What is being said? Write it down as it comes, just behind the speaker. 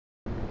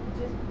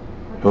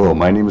Hello,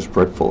 my name is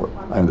Brett Fuller.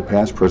 I am the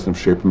past president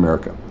of Shape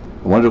America.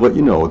 I wanted to let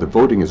you know that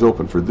voting is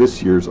open for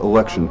this year's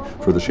election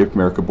for the Shape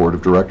America Board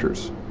of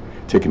Directors.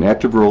 Take an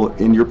active role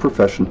in your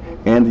profession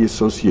and the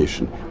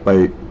association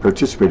by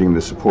participating in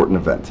this important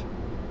event.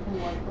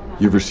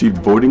 You've received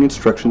voting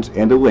instructions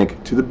and a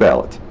link to the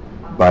ballot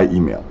by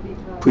email.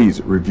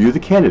 Please review the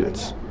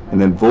candidates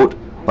and then vote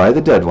by the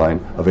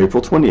deadline of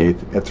April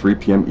 28th at 3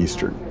 p.m.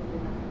 Eastern.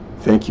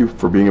 Thank you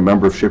for being a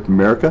member of Shape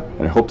America,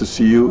 and I hope to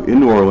see you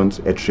in New Orleans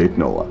at Shape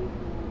NOLA.